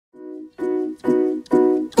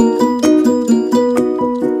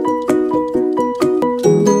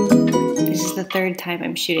time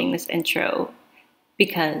I'm shooting this intro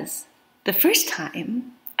because the first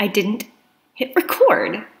time I didn't hit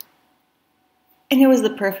record. And it was the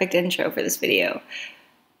perfect intro for this video.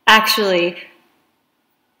 Actually,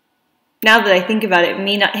 now that I think about it,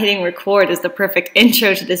 me not hitting record is the perfect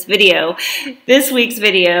intro to this video. This week's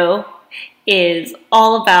video is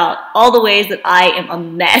all about all the ways that I am a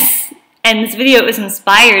mess. And this video was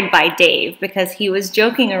inspired by Dave because he was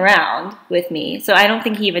joking around with me. So I don't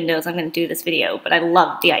think he even knows I'm going to do this video, but I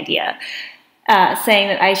loved the idea. Saying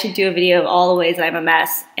that I should do a video of all the ways that I'm a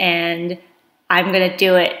mess, and I'm going to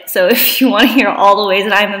do it. So if you want to hear all the ways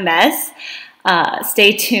that I'm a mess,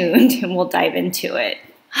 stay tuned and we'll dive into it.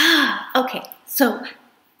 Okay, so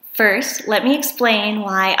first, let me explain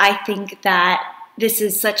why I think that this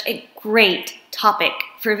is such a great topic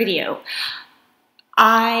for video.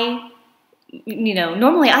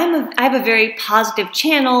 Normally I have a very positive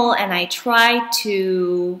channel, and I try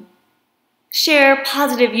to share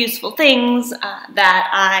positive, useful things that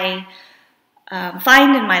I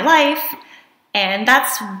find in my life, and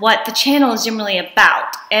that's what the channel is generally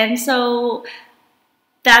about. And so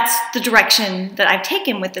that's the direction that I've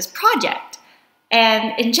taken with this project.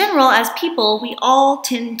 And in general, as people, we all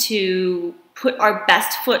tend to put our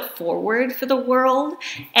best foot forward for the world,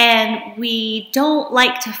 and we don't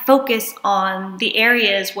like to focus on the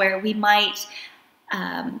areas where we might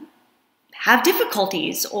have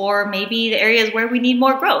difficulties, or maybe the areas where we need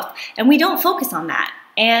more growth, and we don't focus on that.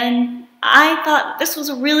 And I thought this was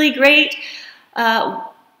a really great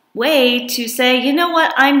way to say, you know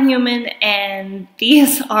what, I'm human, and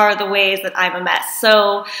these are the ways that I'm a mess.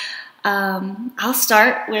 So I'll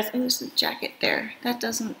start with, oh, there's a jacket there. That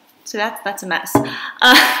doesn't, so that's a mess.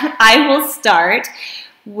 I will start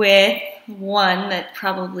with one that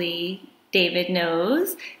probably David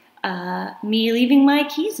knows. Me leaving my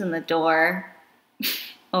keys in the door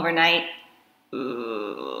overnight.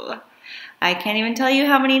 Ooh. I can't even tell you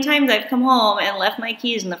how many times I've come home and left my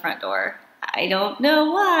keys in the front door. I don't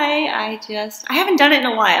know why. I haven't done it in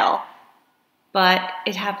a while, but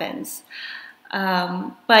it happens.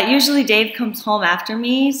 But usually Dave comes home after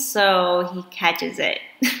me, so he catches it.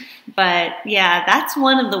 But yeah, that's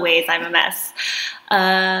one of the ways I'm a mess.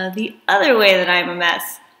 The other way that I'm a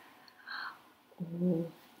mess,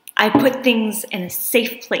 I put things in a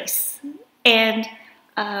safe place. And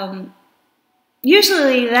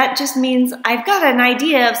usually that just means I've got an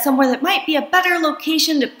idea of somewhere that might be a better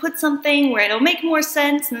location to put something, where it'll make more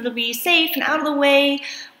sense and it'll be safe and out of the way,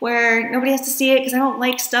 where nobody has to see it, because I don't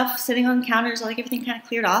like stuff sitting on counters. I like everything kind of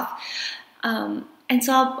cleared off. And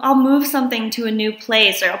so I'll move something to a new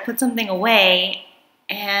place, or I'll put something away,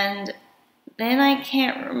 and then I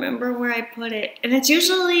can't remember where I put it. And it's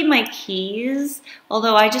usually my keys,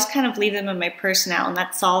 although I just kind of leave them in my purse now, and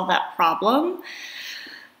that solved that problem.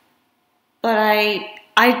 But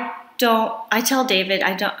I tell David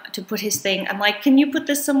to put his thing. I'm like, can you put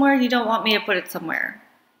this somewhere? You don't want me to put it somewhere.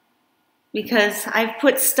 Because I've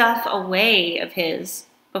put stuff away of his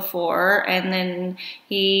before, and then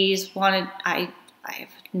he's wanted, I have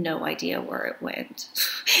no idea where it went.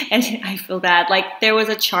 And I feel bad. Like, there was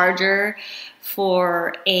a charger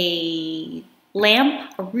for a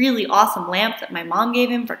lamp, a really awesome lamp that my mom gave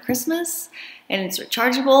him for Christmas, and it's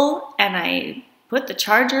rechargeable, and I put the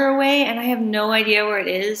charger away, and I have no idea where it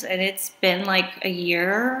is, and it's been like a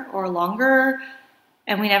year or longer,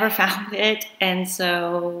 and we never found it, and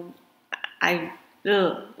so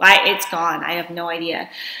it's gone. I have no idea.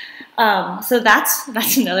 So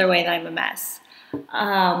that's another way that I'm a mess.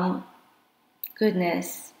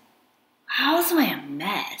 Goodness, how am I a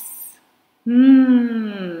mess?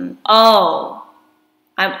 Oh,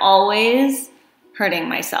 I'm always hurting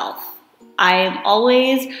myself. I'm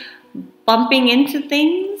always bumping into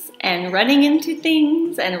things and running into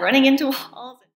things and running into walls.